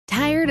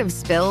of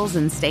spills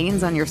and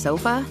stains on your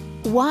sofa?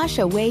 Wash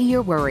away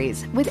your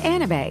worries with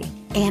Anabay.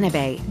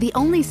 Anabay, the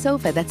only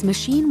sofa that's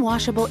machine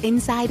washable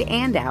inside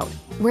and out,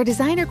 where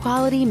designer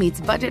quality meets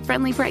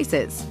budget-friendly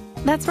prices.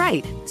 That's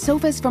right,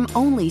 sofas from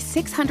only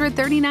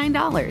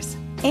 $639.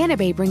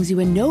 Anabay brings you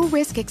a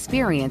no-risk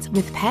experience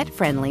with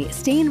pet-friendly,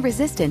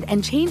 stain-resistant,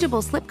 and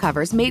changeable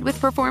slipcovers made with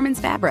performance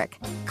fabric,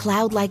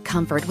 cloud-like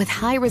comfort with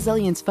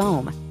high-resilience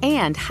foam,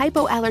 and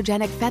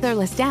hypoallergenic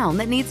featherless down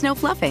that needs no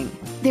fluffing.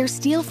 Their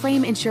steel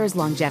frame ensures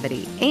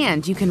longevity,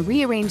 and you can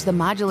rearrange the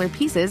modular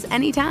pieces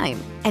anytime.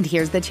 And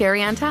here's the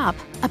cherry on top,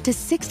 up to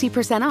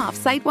 60% off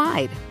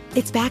site-wide.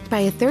 It's backed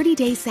by a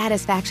 30-day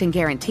satisfaction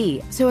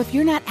guarantee, so if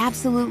you're not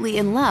absolutely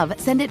in love,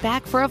 send it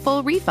back for a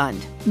full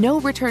refund. No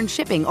return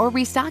shipping or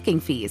restocking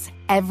fees.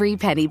 Every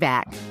penny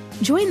back.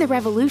 Join the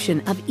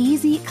revolution of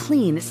easy,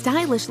 clean,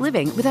 stylish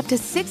living with up to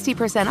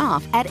 60%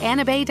 off at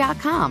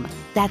anabay.com.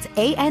 That's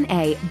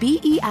ANABEI.com.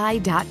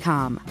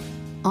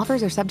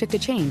 Offers are subject to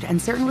change and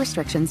certain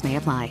restrictions may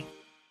apply.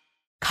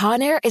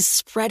 Conair is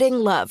spreading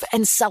love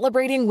and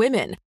celebrating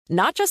women,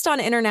 not just on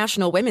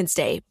International Women's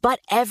Day, but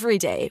every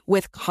day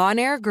with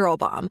Conair Girl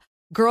Bomb.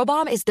 Girl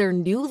Bomb is their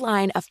new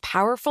line of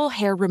powerful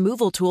hair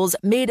removal tools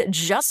made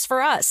just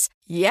for us.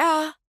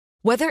 Yeah.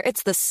 Whether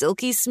it's the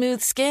silky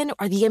smooth skin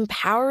or the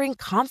empowering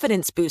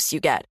confidence boost you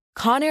get,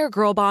 Conair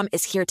Girl Bomb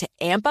is here to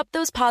amp up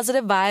those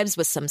positive vibes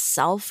with some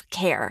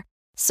self-care.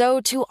 So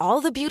to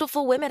all the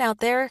beautiful women out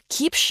there,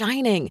 keep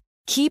shining,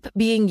 keep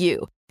being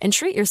you, and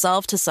treat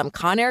yourself to some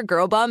Conair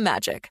Girl Bomb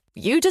magic.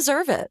 You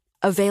deserve it.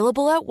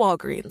 Available at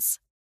Walgreens.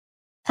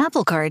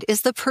 Apple Card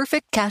is the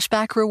perfect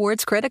cashback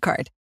rewards credit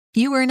card.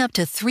 You earn up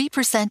to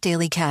 3%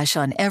 daily cash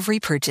on every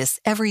purchase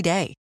every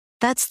day.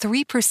 That's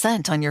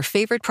 3% on your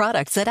favorite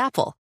products at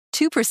Apple,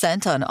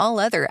 2% on all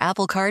other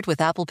Apple Card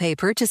with Apple Pay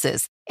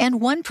purchases, and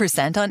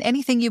 1% on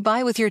anything you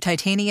buy with your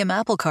titanium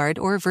Apple Card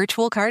or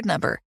virtual card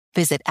number.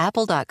 Visit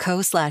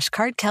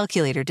apple.co/card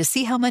calculator to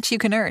see how much you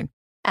can earn.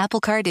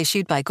 Apple Card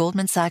issued by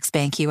Goldman Sachs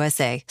Bank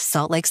USA,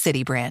 Salt Lake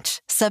City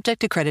branch.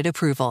 Subject to credit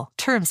approval.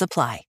 Terms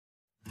apply.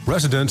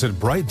 Residents at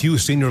Brightview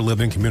Senior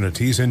Living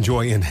Communities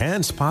enjoy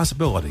enhanced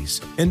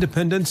possibilities,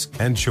 independence,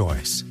 and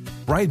choice.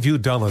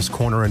 Brightview Dulles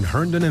Corner in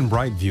Herndon and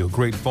Brightview,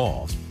 Great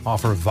Falls,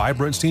 offer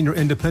vibrant senior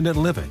independent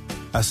living,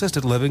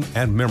 assisted living,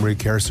 and memory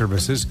care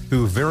services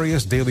through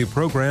various daily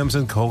programs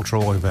and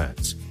cultural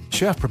events.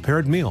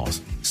 Chef-prepared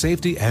meals,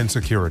 safety and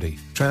security,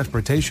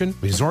 transportation,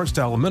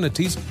 resort-style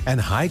amenities,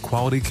 and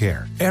high-quality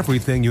care.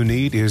 Everything you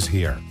need is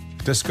here.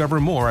 Discover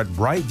more at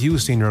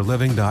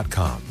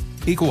brightviewseniorliving.com.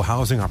 Equal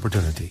housing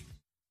opportunity.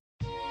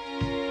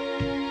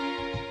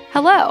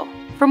 Hello.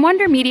 From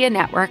Wonder Media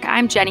Network,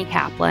 I'm Jenny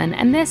Kaplan,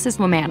 and this is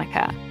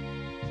Womanica.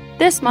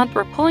 This month,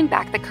 we're pulling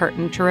back the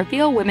curtain to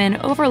reveal women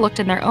overlooked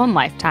in their own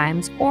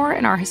lifetimes or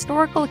in our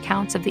historical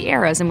accounts of the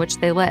eras in which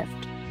they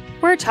lived.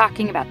 We're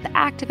talking about the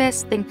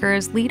activists,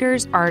 thinkers,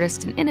 leaders,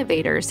 artists, and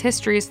innovators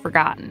history's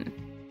forgotten.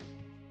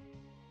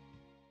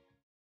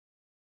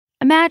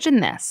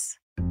 Imagine this.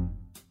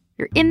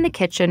 You're in the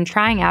kitchen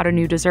trying out a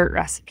new dessert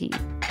recipe.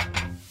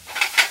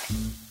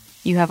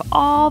 You have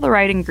all the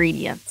right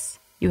ingredients.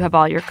 You have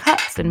all your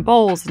cups and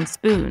bowls and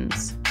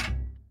spoons.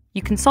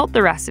 You consult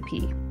the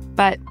recipe,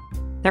 but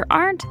there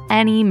aren't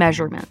any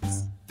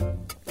measurements.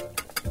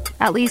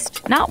 At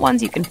least, not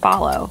ones you can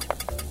follow.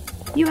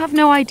 You have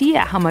no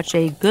idea how much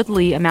a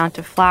goodly amount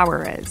of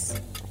flour is.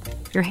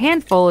 Your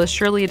handful is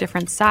surely a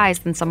different size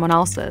than someone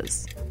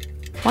else's.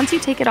 Once you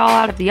take it all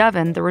out of the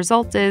oven, the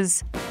result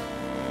is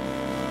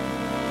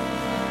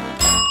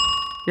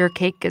your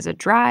cake is a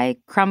dry,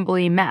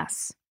 crumbly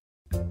mess.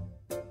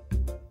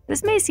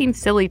 This may seem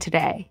silly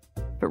today,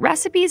 but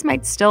recipes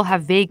might still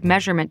have vague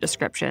measurement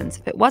descriptions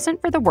if it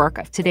wasn't for the work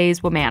of today's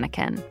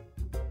Womanican.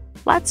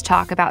 Let's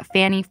talk about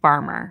Fannie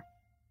Farmer.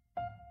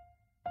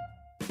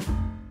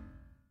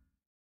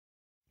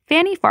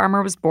 Fannie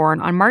Farmer was born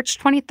on March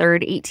 23,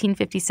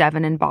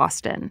 1857 in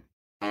Boston.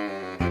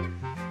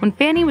 When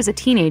Fannie was a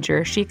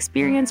teenager, she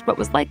experienced what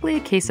was likely a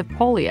case of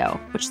polio,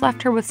 which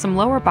left her with some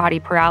lower body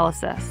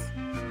paralysis.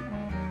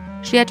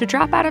 She had to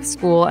drop out of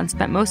school and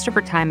spent most of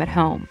her time at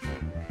home.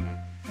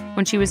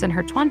 When she was in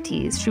her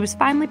 20s, she was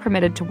finally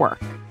permitted to work.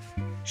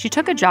 She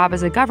took a job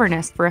as a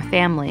governess for a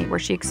family where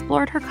she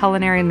explored her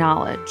culinary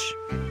knowledge.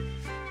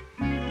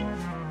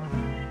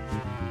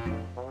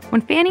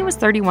 When Fannie was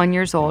 31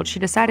 years old, she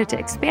decided to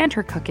expand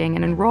her cooking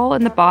and enroll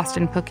in the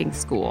Boston Cooking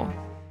School.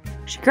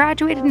 She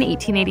graduated in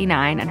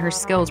 1889, and her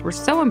skills were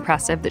so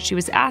impressive that she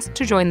was asked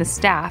to join the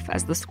staff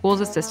as the school's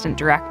assistant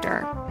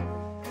director.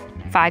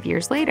 5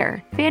 years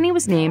later, Fannie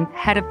was named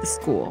head of the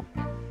school.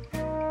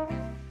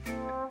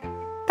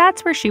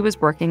 That's where she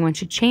was working when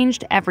she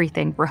changed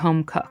everything for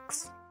home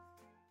cooks.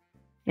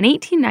 In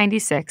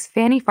 1896,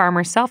 Fannie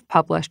Farmer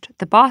self-published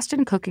the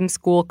Boston Cooking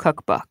School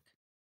Cookbook.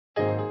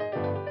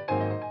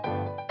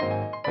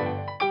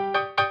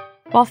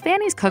 While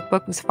Fannie's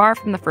cookbook was far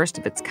from the first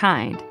of its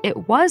kind,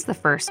 it was the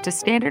first to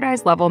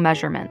standardize level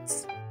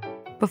measurements.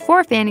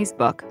 Before Fannie's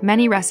book,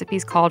 many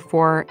recipes called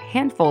for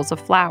handfuls of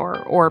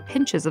flour or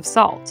pinches of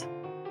salt.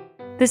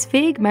 This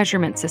vague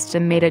measurement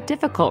system made it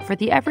difficult for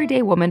the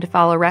everyday woman to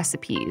follow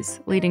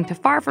recipes, leading to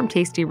far from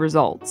tasty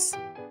results.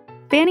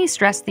 Fannie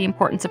stressed the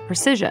importance of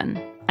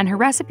precision, and her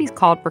recipes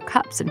called for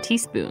cups and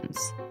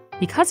teaspoons.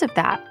 Because of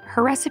that,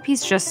 her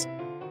recipes just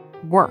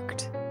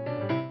worked.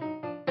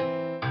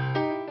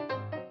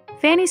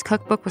 Fannie's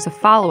cookbook was a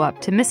follow-up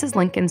to Mrs.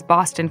 Lincoln's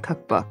Boston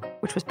Cookbook,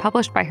 which was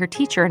published by her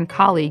teacher and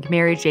colleague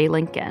Mary J.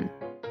 Lincoln.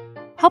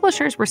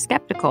 Publishers were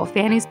skeptical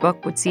Fannie's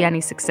book would see any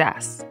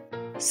success,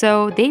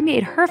 so they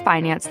made her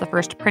finance the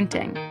first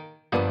printing.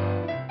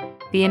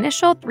 The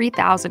initial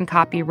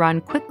 3,000-copy run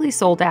quickly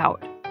sold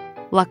out.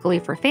 Luckily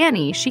for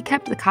Fannie, she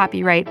kept the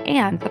copyright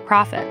and the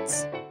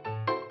profits.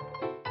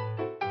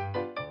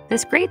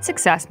 This great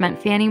success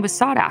meant Fannie was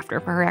sought after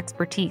for her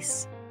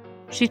expertise.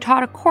 She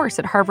taught a course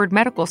at Harvard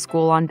Medical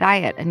School on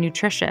diet and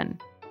nutrition.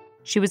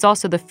 She was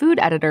also the food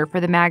editor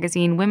for the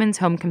magazine Women's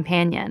Home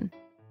Companion.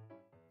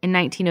 In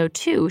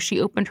 1902,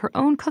 she opened her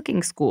own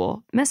cooking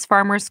school, Miss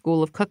Farmer's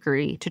School of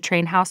Cookery, to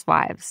train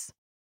housewives.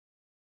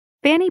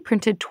 Fannie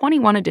printed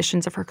 21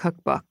 editions of her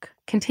cookbook,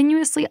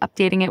 continuously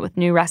updating it with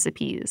new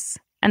recipes,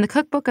 and the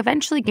cookbook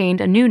eventually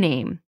gained a new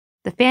name,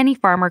 the Fannie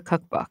Farmer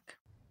Cookbook.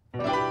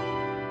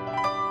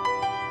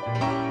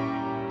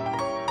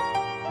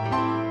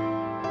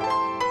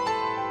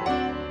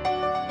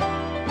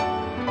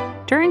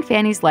 During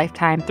Fannie's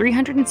lifetime,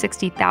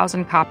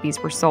 360,000 copies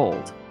were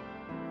sold.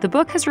 The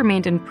book has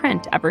remained in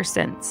print ever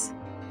since,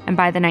 and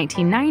by the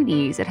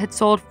 1990s, it had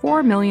sold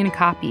 4 million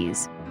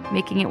copies,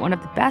 making it one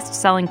of the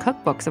best-selling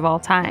cookbooks of all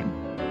time.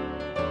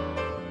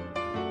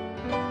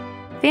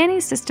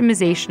 Fannie's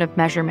systemization of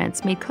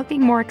measurements made cooking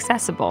more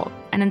accessible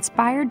and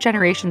inspired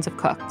generations of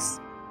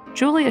cooks.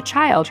 Julia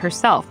Child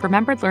herself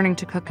remembered learning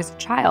to cook as a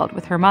child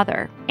with her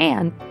mother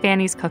and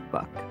Fannie's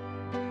cookbook.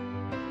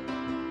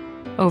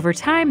 Over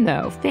time,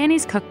 though,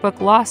 Fannie's cookbook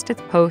lost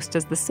its post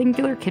as the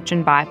singular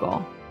kitchen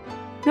Bible.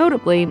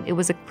 Notably, it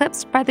was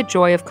eclipsed by The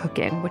Joy of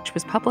Cooking, which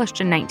was published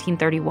in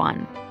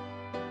 1931.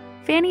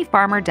 Fannie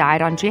Farmer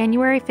died on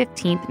January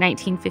 15,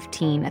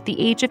 1915, at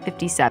the age of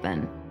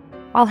 57.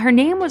 While her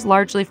name was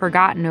largely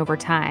forgotten over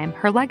time,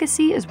 her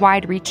legacy is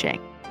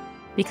wide-reaching.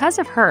 Because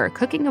of her,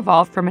 cooking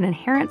evolved from an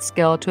inherent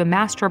skill to a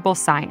masterable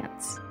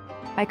science.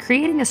 By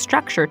creating a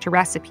structure to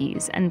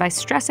recipes and by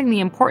stressing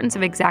the importance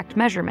of exact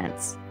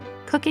measurements,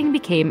 cooking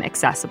became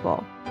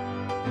accessible.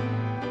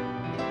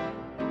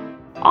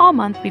 All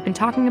month, we've been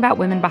talking about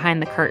women behind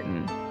the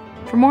curtain.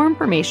 For more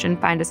information,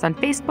 find us on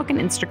Facebook and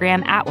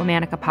Instagram at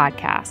Womanica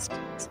Podcast.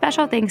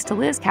 Special thanks to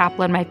Liz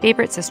Kaplan, my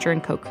favorite sister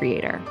and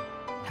co-creator.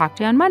 Talk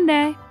to you on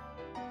Monday.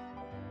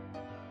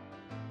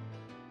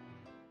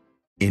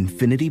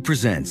 Infinity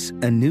presents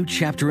a new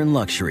chapter in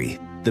luxury,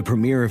 the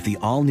premiere of the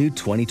all-new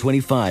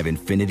 2025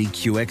 Infinity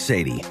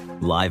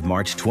QX80, live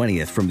March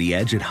 20th from the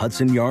Edge at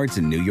Hudson Yards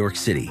in New York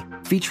City,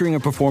 featuring a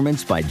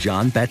performance by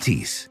John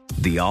Batiste.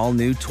 The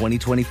all-new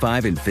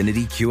 2025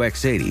 Infinity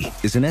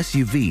QX80 is an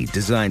SUV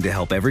designed to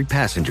help every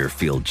passenger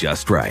feel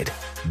just right.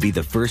 Be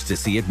the first to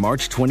see it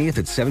March 20th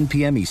at 7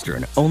 p.m.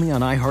 Eastern, only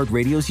on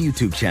iHeartRadio's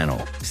YouTube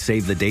channel.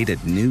 Save the date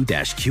at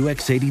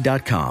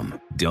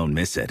new-QX80.com. Don't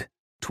miss it.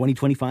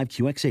 2025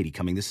 QX80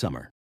 coming this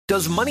summer.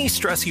 Does money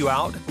stress you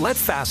out? Let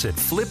Facet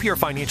flip your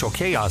financial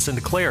chaos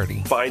into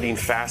clarity. Finding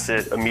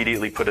Facet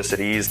immediately put us at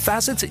ease.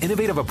 Facet's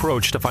innovative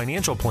approach to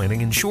financial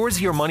planning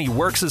ensures your money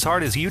works as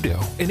hard as you do,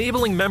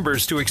 enabling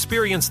members to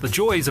experience the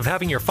joys of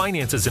having your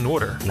finances in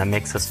order. That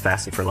makes us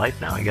Facet for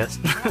life now, I guess.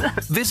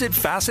 Visit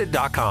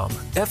Facet.com,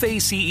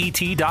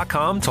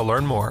 FACET.com to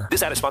learn more.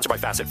 This ad is sponsored by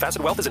Facet.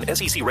 Facet Wealth is an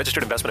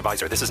SEC-registered investment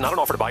advisor. This is not an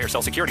offer to buy or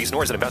sell securities,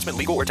 nor is it investment,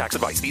 legal, or tax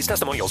advice. These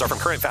testimonials are from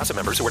current Facet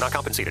members who are not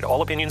compensated.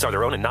 All opinions are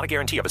their own and not a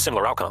guarantee of a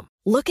similar outcome.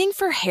 Looking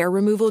for hair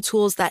removal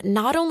tools that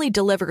not only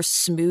deliver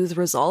smooth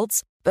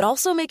results, but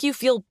also make you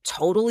feel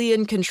totally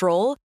in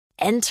control?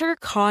 Enter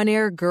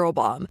Conair Girl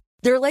Bomb.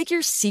 They're like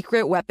your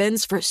secret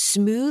weapons for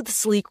smooth,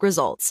 sleek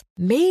results,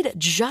 made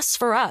just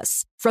for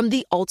us. From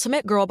the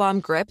ultimate Girl Bomb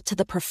grip to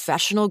the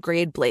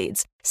professional-grade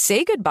blades,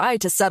 say goodbye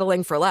to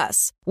settling for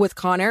less. With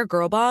Conair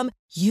Girl Bomb,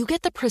 you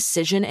get the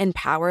precision and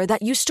power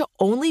that used to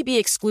only be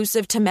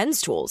exclusive to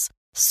men's tools.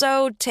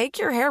 So take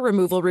your hair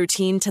removal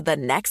routine to the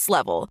next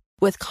level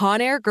with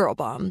Conair Girl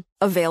Bomb,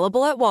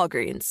 available at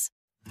Walgreens.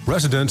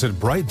 Residents at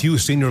Brightview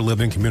Senior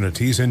Living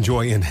Communities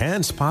enjoy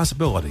enhanced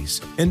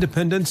possibilities,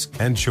 independence,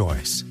 and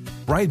choice.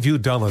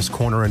 Brightview Dulles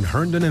Corner in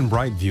Herndon and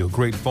Brightview,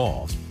 Great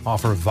Falls,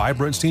 offer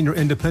vibrant senior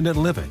independent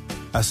living,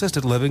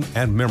 assisted living,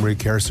 and memory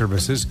care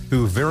services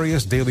through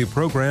various daily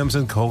programs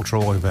and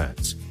cultural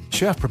events.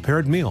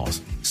 Chef-prepared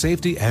meals,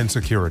 safety and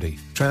security,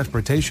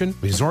 transportation,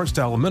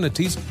 resort-style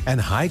amenities,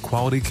 and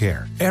high-quality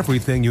care.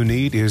 Everything you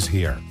need is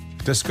here.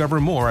 Discover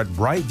more at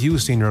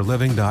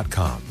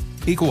brightviewseniorliving.com.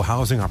 Equal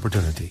housing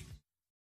opportunity.